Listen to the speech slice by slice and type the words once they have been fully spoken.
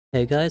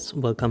Hey guys,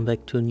 welcome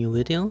back to a new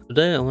video.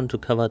 Today I want to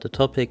cover the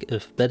topic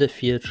if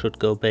Battlefield should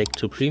go back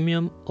to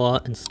premium or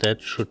instead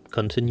should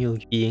continue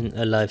being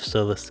a live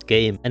service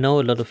game. I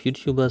know a lot of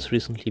YouTubers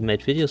recently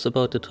made videos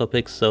about the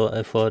topic, so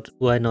I thought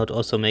why not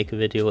also make a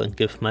video and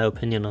give my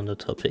opinion on the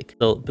topic.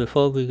 So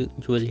before you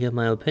will hear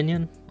my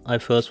opinion, I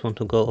first want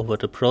to go over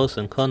the pros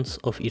and cons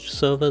of each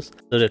service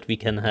so that we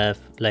can have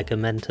like a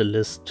mental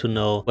list to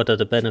know what are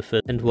the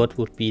benefits and what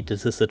would be the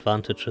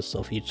disadvantages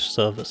of each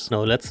service.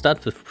 Now let's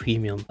start with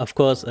premium. Of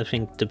course, I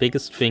think the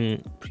biggest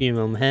thing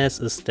premium has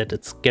is that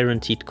it's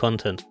guaranteed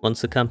content.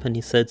 Once a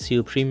company sells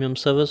you a premium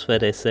service where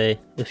they say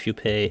if you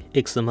pay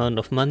X amount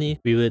of money,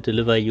 we will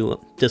deliver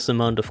you this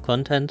amount of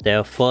content, they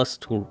are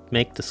forced to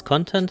make this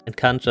content and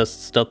can't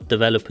just stop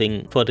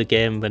developing for the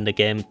game when the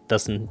game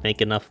doesn't make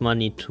enough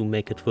money to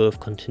make it worth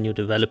continue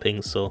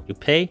developing. So you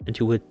pay and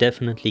you will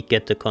definitely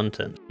get the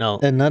content. Now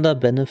another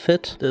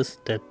benefit is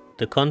that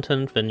the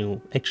content, when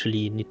you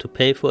actually need to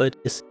pay for it,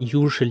 is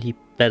usually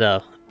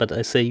better. But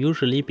I say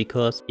usually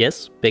because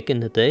yes, back in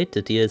the day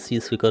the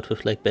DLCs we got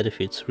with like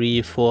Battlefield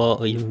 3, 4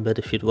 or even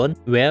Battlefield 1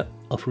 were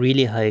of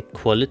really high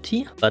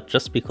quality, but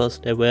just because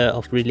they were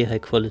of really high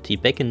quality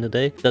back in the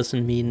day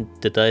doesn't mean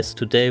the DICE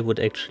today would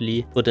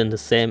actually put in the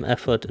same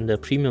effort in their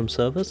premium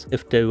service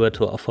if they were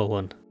to offer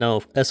one.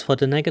 Now as for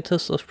the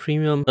negatives of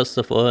premium, first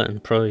of all,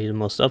 and probably the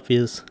most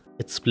obvious,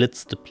 it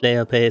splits the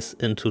player base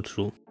into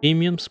two.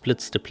 Premium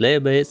splits the player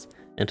base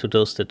into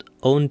those that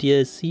own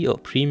DLC or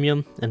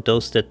premium and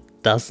those that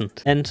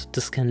doesn't. And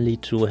this can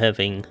lead to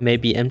having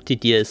maybe empty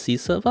DLC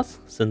servers,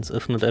 since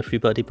if not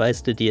everybody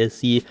buys the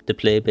DLC, the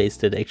player base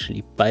that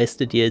actually buys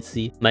the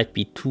DLC might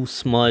be too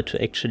small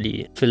to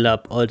actually fill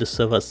up all the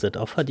servers that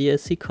offer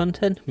DLC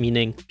content,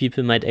 meaning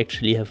people might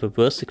actually have a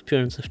worse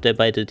experience if they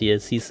buy the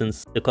DLC,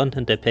 since the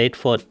content they paid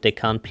for they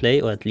can't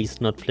play, or at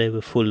least not play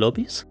with full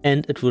lobbies.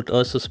 And it would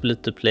also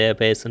split the player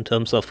base in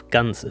terms of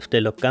guns. If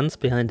they lock guns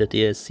behind the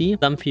DLC,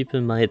 some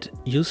people might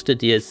use the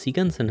DLC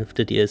guns, and if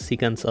the DLC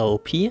guns are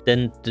OP,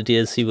 then the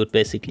DLC would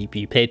basically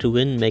be pay to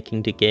win,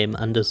 making the game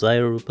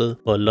undesirable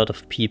for a lot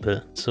of people.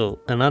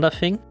 So another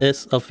thing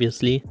is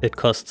obviously it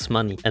costs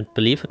money, and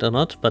believe it or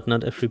not, but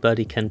not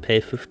everybody can pay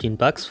 15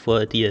 bucks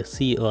for a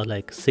DLC or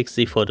like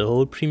 60 for the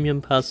whole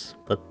premium pass.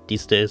 But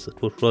these days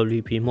it would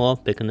probably be more.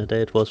 Back in the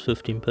day it was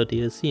 15 per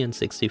DLC and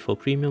 60 for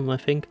premium, I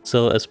think.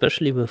 So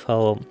especially with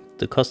how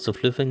the cost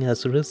of living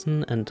has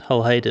risen and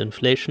how high the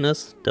inflation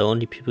is, the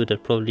only people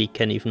that probably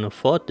can even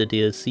afford the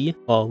DLC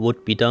or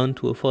would be down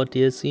to afford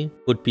DLC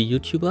would be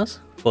YouTubers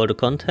for the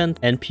content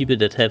and people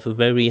that have a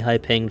very high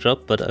paying job.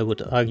 But I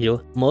would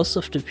argue most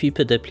of the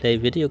people that play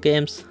video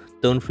games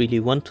don't really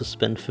want to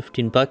spend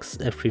 15 bucks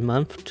every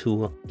month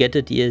to get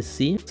a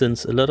DLC,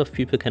 since a lot of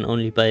people can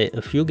only buy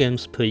a few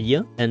games per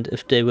year, and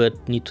if they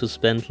would need to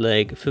spend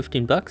like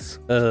 15 bucks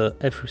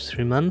every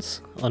 3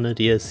 months on a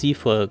DLC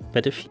for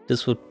Battlefield,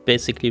 this would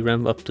basically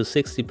ramp up to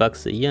 60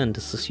 bucks a year, and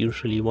this is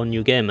usually one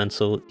new game. And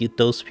so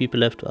those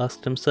people have to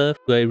ask themselves,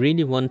 do I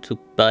really want to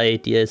buy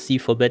DLC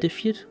for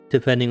Battlefield,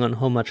 depending on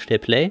how much they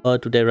play, or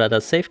do they rather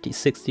save these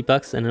 60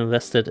 bucks and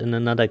invest it in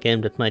another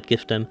game that might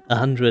give them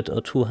 100 or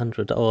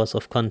 200 hours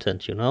of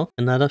content, you know?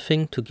 Another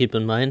thing to keep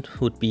in mind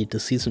would be the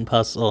season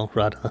pass, or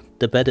rather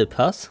the battle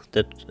pass,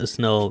 that is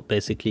now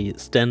basically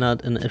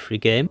standard in every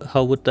game.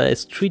 How would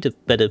DICE treat a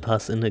battle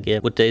pass in the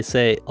game? Would they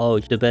say, oh,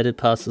 the battle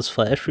pass is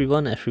for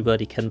everyone,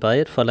 everybody can buy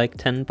it for like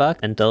 10 bucks,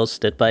 and those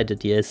that buy the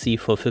DLC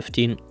for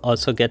 15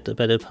 also get the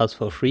battle pass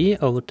for free?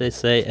 Or would they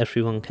say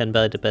everyone can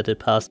buy the battle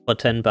pass for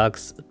 10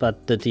 bucks,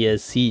 but the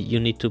DLC you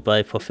need to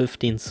buy for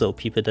 15, so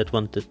people that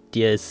want the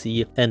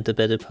DLC and the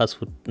battle pass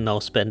would now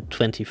spend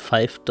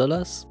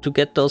 $25 to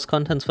get those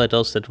contents, while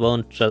those that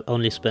won't just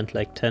only spend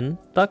like 10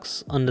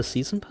 bucks on the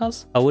season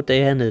pass? How would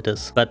they handle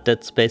this? But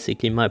that's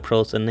basically my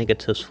pros and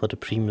negatives for the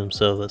premium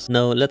service.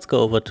 Now let's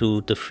go over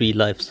to the free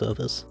live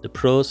service. The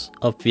pros,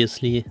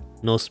 obviously,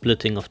 no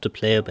splitting of the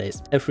player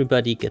base.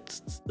 Everybody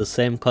gets the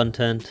same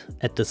content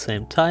at the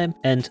same time,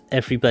 and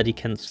everybody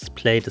can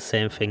play the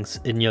same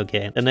things in your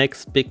game. The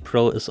next big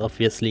pro is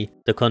obviously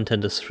the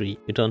content is free.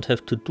 You don't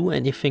have to do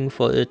anything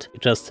for it. You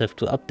just have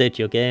to update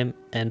your game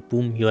and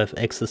boom, you have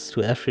access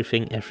to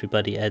everything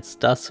everybody else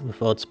does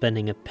without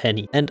spending a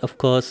penny. And of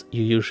course,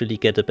 you usually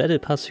get a battle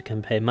pass you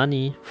can pay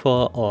money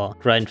for or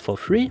grind for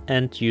free,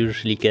 and you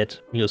usually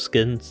get new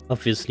skins.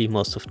 Obviously,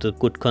 most of the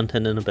good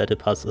content in a battle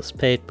pass is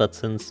paid, but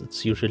since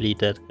it's usually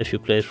that if you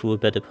play through a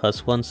battle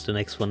pass once, the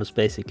next one is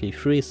basically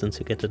free, since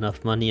you get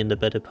enough money in the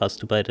battle pass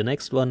to buy the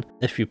next one.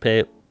 If you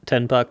pay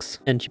 10 bucks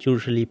and you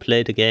usually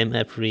play the game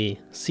every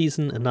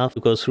season enough to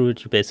go through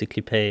it, you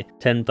basically pay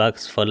 10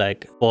 bucks for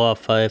like 4,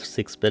 5,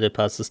 6 battle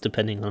passes,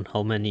 depending on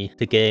how many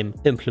the game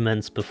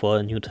implements before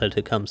a new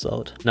title comes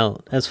out. Now,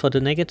 as for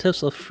the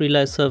negatives of free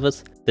live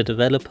service, the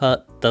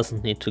developer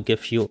doesn't need to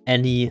give you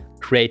any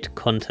great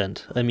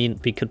content. I mean,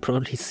 we could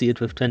probably see it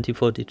with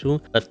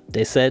 2042, but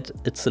they said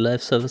it's a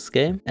live service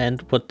game,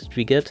 and what did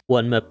we get?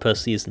 1 map per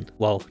season.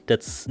 Wow,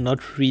 that's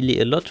not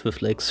really a lot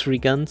with like 3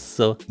 guns.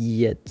 So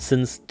yet,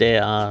 since they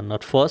are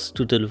not forced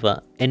to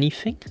deliver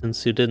anything,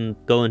 since you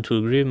didn't go into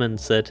agreement and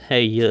said,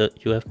 hey, here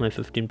you have my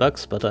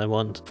 $15, but I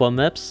want 4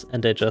 maps,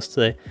 and they just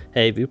say,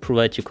 hey, we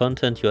provide you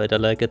content, you either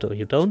like it or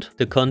you don't.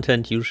 The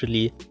content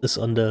usually is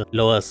on the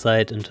lower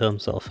side in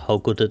terms of how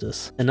good it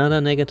is.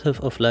 Another negative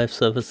of live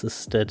service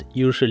is that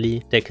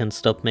usually they can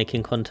stop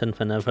making content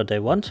whenever they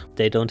want.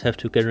 They don't have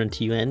to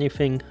guarantee you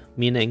anything,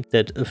 meaning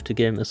that if the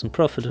game isn't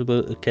profitable,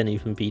 it can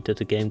even be that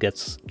the game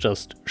gets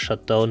just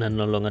shut down and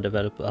no longer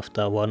developed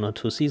after 1 or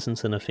 2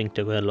 seasons. And I think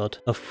there were a lot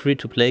of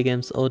free-to-play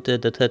games out there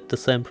that had the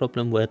same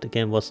problem, where the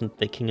game wasn't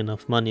making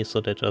enough money,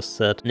 so they just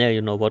said, yeah,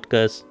 you know what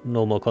guys,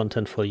 no more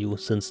content for you,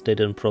 since they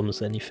didn't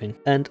promise anything.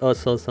 And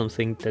also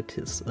something that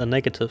is a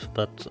negative,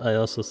 but I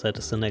also said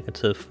is a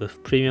negative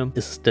with premium,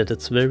 is that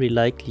it's very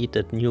likely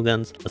that new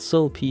guns are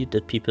so OP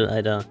that people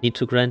either need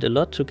to grind a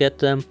lot to get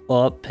them,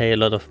 or pay a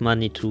lot of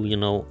money to, you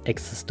know,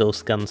 access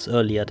those guns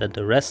earlier than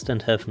the rest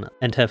and have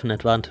an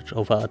advantage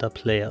over other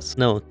players.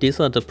 Now, these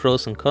are the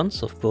pros and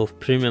cons of both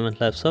premium and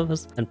live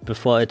service, and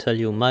before I tell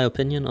you my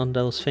opinion on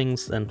those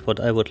things and what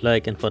I would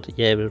like and what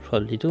EA will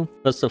probably do,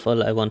 first of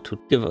all I want to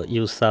give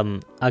you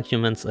some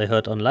arguments I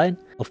heard online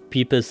of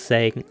people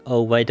saying,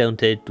 oh, why don't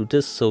they do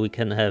this so we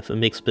can have a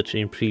mix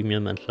between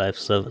premium and live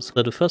service.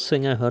 So the first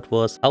thing I heard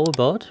was, how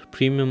about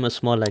premium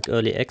is more like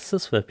early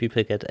access, where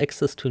people get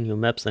access to new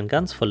maps and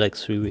guns for like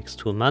 3 weeks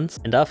to a month,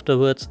 and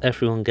afterwards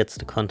everyone gets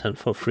the content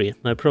for free.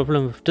 My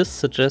problem with this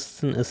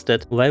suggestion is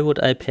that why would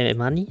I pay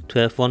money to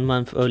have 1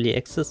 month early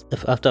access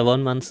if after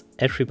 1 month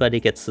everybody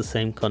gets the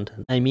same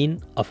content? I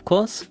mean, of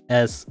course,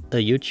 as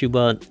a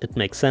YouTuber it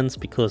makes sense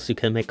because you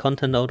can make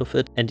content out of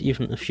it, and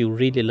even if you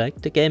really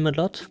like the game a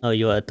lot, or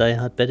you're a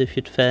diehard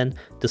Battlefield fan,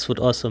 this would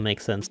also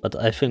make sense. But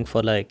I think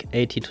for like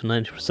 80 to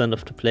 90%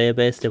 of the player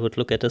base, they would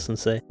look at this and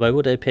say, why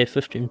would I pay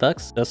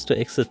 $15 just to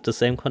exit the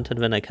same content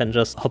when I can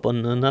just hop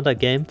on another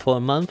game for a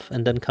month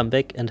and then come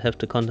back and have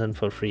the content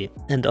for free?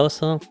 And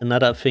also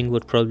another thing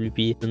would probably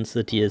be, since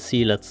the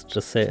DLC, let's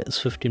just say, is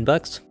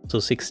 $15, so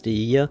 60 a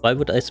year, why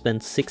would I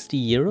spend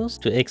 60 euros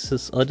to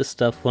access all the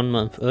stuff 1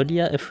 month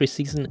earlier every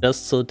season,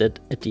 just so that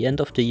at the end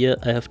of the year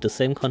I have the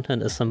same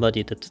content as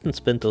somebody that didn't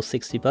spend those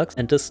 $60,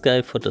 and this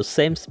guy for the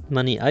same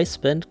money I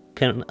spent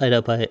can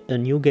either buy a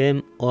new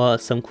game or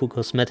some cool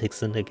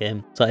cosmetics in the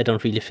game. So I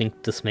don't really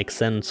think this makes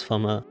sense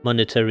from a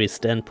monetary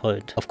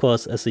standpoint. Of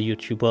course, as a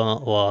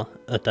YouTuber or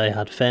a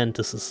diehard fan,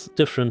 this is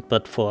different,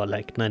 but for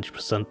like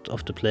 90%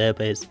 of the player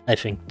base, I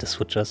think this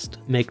would just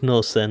make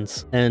no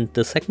sense. And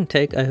the second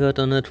take I heard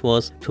on it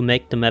was to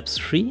make the maps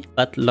free,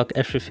 but lock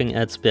everything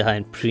else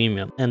behind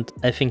premium. And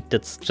I think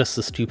that's just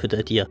a stupid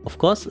idea. Of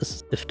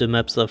course, if the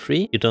maps are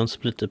free, you don't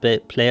split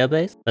the player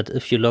base, but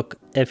if you lock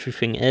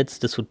everything else,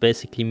 this would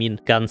basically mean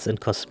guns and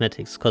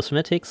cosmetics.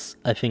 Cosmetics,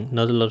 I think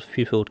not a lot of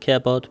people would care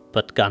about,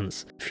 but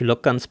guns. If you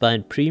lock guns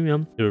behind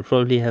premium, you will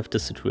probably have the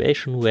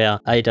situation where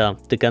either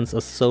the guns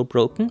are so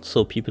broken,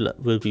 so people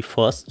will be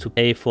forced to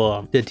pay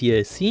for the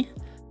DLC,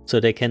 so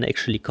they can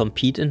actually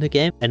compete in the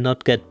game and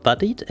not get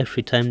buddied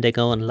every time they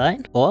go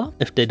online. Or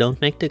if they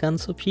don't make the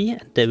guns OP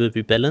and they will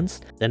be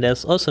balanced, then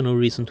there's also no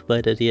reason to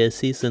buy the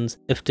DLC, since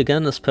if the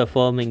gun is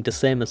performing the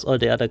same as all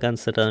the other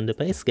guns that are in the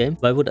base game,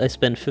 why would I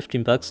spend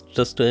 $15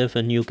 just to have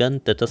a new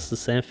gun that does the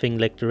same thing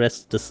like the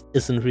rest? This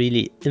isn't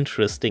really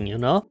interesting, you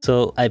know?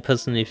 So I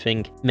personally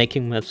think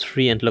making maps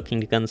free and locking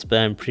the guns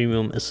behind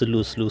premium is a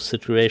lose-lose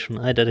situation.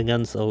 Either the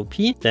guns are OP,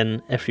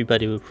 then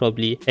everybody will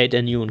probably hate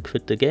you and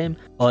quit the game,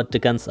 or the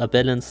guns are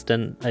balanced,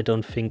 then I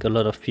don't think a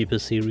lot of people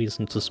see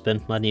reason to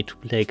spend money to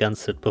play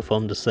guns that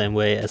perform the same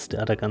way as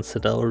the other guns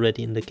that are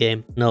already in the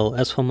game. Now,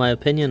 as for my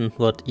opinion,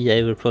 what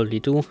EA will probably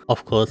do,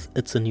 of course,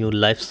 it's a new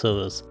live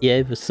service.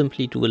 EA will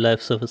simply do a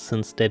live service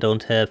since they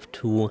don't have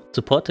to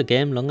support the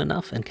game long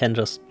enough and can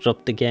just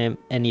drop the game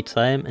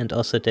anytime, and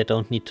also they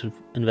don't need to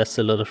invest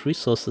a lot of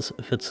resources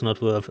if it's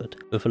not worth it.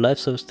 With a live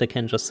service they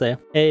can just say,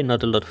 hey,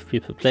 not a lot of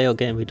people play our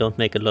game, we don't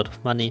make a lot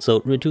of money,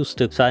 so reduce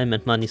the time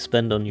and money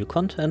spent on new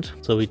content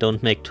so we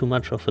don't make too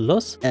much of a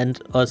loss,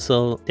 and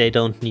also they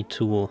don't need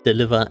to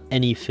deliver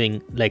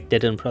anything, like they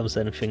didn't promise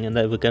anything. And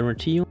I will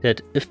guarantee you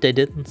that if they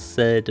didn't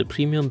sell the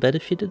premium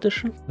Battlefield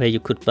edition, where you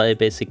could buy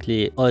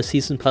basically all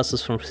season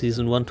passes from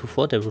season 1 to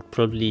 4, they would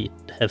probably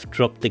have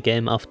dropped the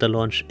game after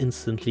launch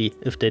instantly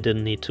if they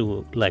didn't need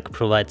to like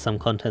provide some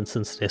content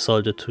since they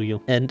sold it to you.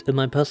 And in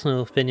my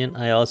personal opinion,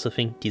 I also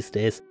think these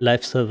days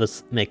live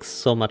service makes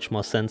so much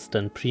more sense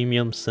than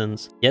premium,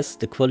 since yes,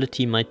 the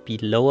quality might be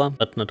lower,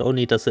 but not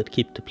only does it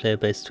keep the player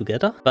base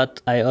together,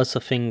 but I also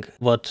think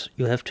what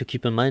you have to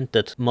keep in mind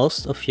that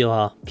most of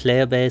your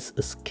player base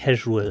is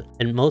casual,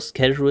 and most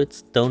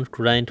casuals don't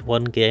grind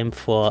one game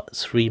for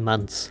 3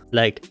 months.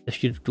 Like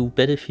if you do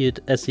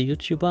Battlefield as a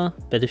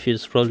YouTuber, Battlefield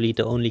is probably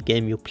the only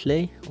game you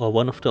play, or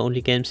one of the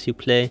only games you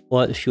play,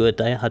 or if you're a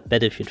diehard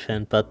Battlefield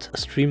fan. But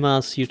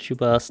streamers,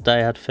 YouTubers,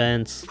 diehard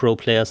fans, pro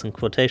players in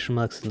quotation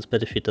marks, since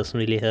Battlefield doesn't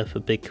really have a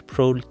big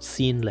pro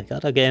scene like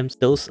other games,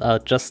 those are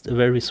just a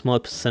very small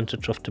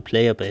percentage of the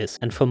player base.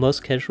 And for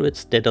most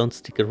casuals, they don't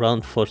stick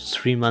around for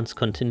 3 months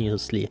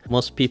continuously.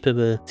 Most people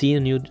will see a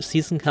new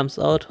season comes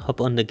out,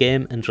 hop on the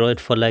game, enjoy it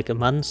for like a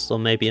month or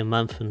maybe a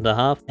month and a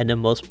half, and then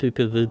most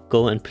people will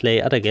go and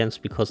play other games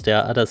because there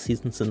are other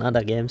seasons in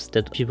other games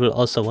that people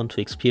also want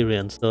to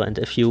experience. So, and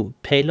if you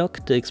pay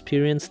lock the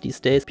experience these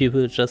days,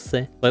 people will just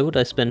say, why would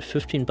I spend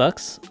 15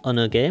 bucks on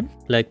a game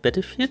like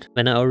Battlefield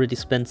when I already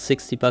spent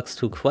 60 bucks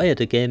to acquire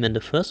the game in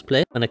the first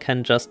place, when I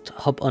can just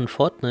hop on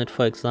Fortnite,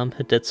 for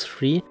example, that's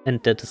free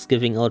and that is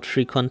giving out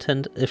free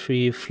content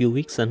every few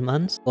weeks and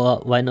months. Or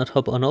why not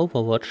hop on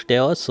Overwatch? They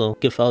also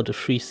give out a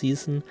free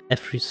season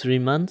every 3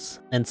 months,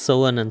 and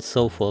so on and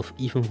so forth.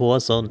 Even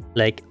Warzone.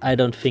 Like, I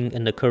don't think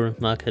in the current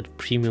market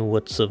premium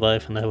would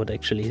survive, and I would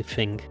actually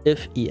think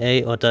if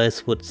EA or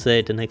DICE would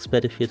say the next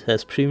Battlefield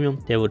has premium,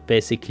 they would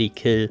basically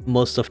kill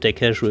most of their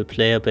casual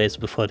player base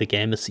before the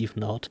game is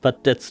even out.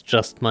 But that's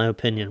just my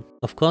opinion.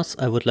 Of course,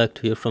 I would like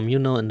to hear from you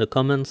now in the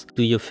comments.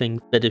 Do you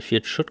think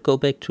Battlefield should go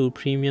back to a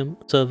premium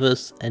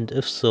service? And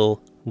if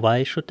so,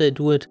 why should they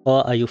do it?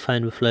 Or are you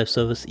fine with live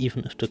service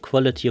even if the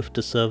quality of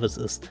the service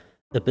is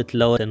a bit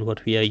lower than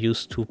what we are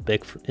used to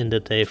back in the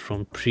day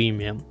from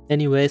premium?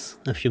 Anyways,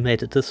 if you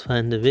made it this far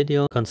in the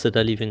video,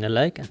 consider leaving a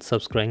like and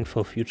subscribing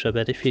for future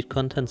Battlefield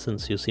content,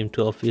 since you seem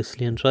to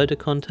obviously enjoy the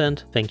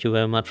content. Thank you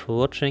very much for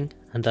watching,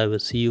 and I will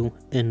see you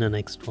in the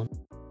next one.